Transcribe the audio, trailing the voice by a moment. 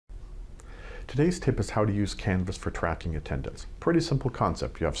Today's tip is how to use Canvas for tracking attendance. Pretty simple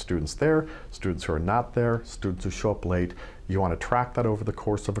concept. You have students there, students who are not there, students who show up late. You want to track that over the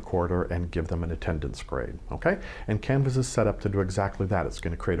course of a quarter and give them an attendance grade, okay? And Canvas is set up to do exactly that. It's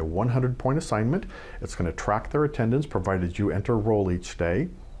going to create a 100-point assignment. It's going to track their attendance provided you enter roll each day,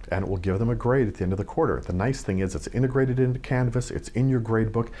 and it will give them a grade at the end of the quarter. The nice thing is it's integrated into Canvas, it's in your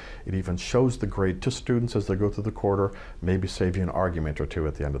gradebook, it even shows the grade to students as they go through the quarter, maybe save you an argument or two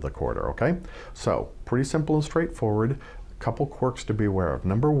at the end of the quarter, okay? So, pretty simple and straightforward. Couple quirks to be aware of.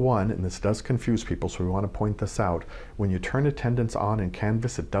 Number one, and this does confuse people, so we want to point this out, when you turn attendance on in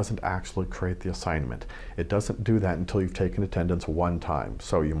Canvas, it doesn't actually create the assignment. It doesn't do that until you've taken attendance one time.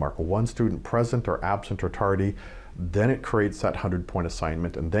 So you mark one student present or absent or tardy, then it creates that 100-point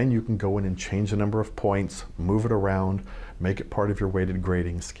assignment, and then you can go in and change the number of points, move it around, make it part of your weighted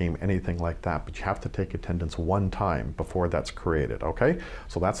grading scheme, anything like that. But you have to take attendance one time before that's created, okay?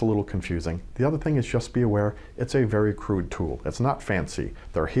 So that's a little confusing. The other thing is just be aware, it's a very crude tool. It's not fancy.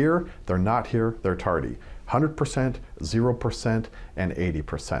 They're here, they're not here, they're tardy. 100%, 0%, and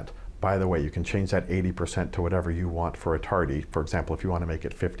 80%. By the way, you can change that 80% to whatever you want for a tardy. For example, if you want to make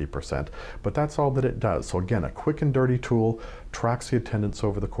it 50%. But that's all that it does. So again, a quick and dirty tool, tracks the attendance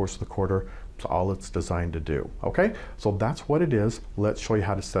over the course of the quarter. It's all it's designed to do. Okay, so that's what it is. Let's show you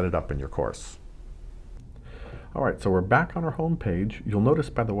how to set it up in your course. All right, so we're back on our home page. You'll notice,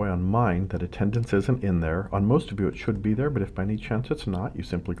 by the way, on mine that attendance isn't in there. On most of you it should be there, but if by any chance it's not, you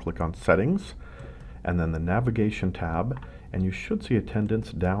simply click on Settings and then the Navigation tab, and you should see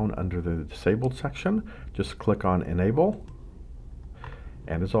attendance down under the disabled section. Just click on Enable,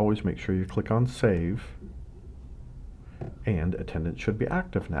 and as always, make sure you click on Save, and attendance should be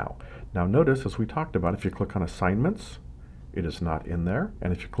active now. Now notice, as we talked about, if you click on Assignments, it is not in there,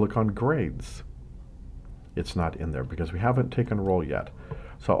 and if you click on Grades, it's not in there because we haven't taken roll yet.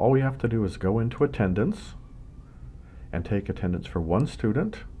 So all we have to do is go into Attendance and take attendance for one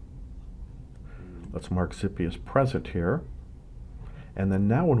student. Let's mark Zippy as present here. And then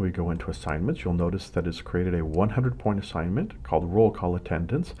now when we go into assignments, you'll notice that it's created a 100-point assignment called Roll Call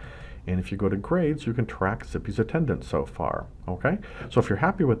Attendance. And if you go to Grades, you can track Zippy's attendance so far, okay? So if you're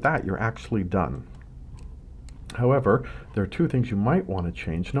happy with that, you're actually done. However, there are two things you might want to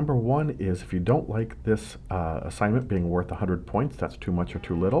change. Number one is if you don't like this assignment being worth 100 points, that's too much or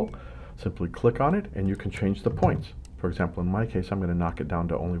too little, simply click on it and you can change the points. For example, in my case, I'm going to knock it down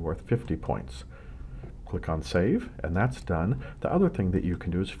to only worth 50 points. Click on Save, and that's done. The other thing that you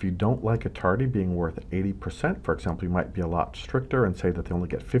can do is if you don't like a tardy being worth 80%, for example, you might be a lot stricter and say that they only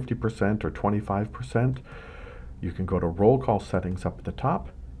get 50% or 25%, you can go to Roll Call Settings up at the top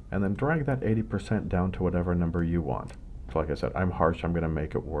and then drag that 80% down to whatever number you want. So like I said, I'm harsh, I'm going to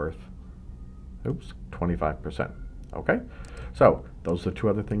make it worth, 25%. Okay? So those are two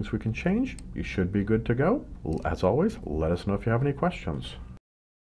other things we can change. You should be good to go. As always, let us know if you have any questions.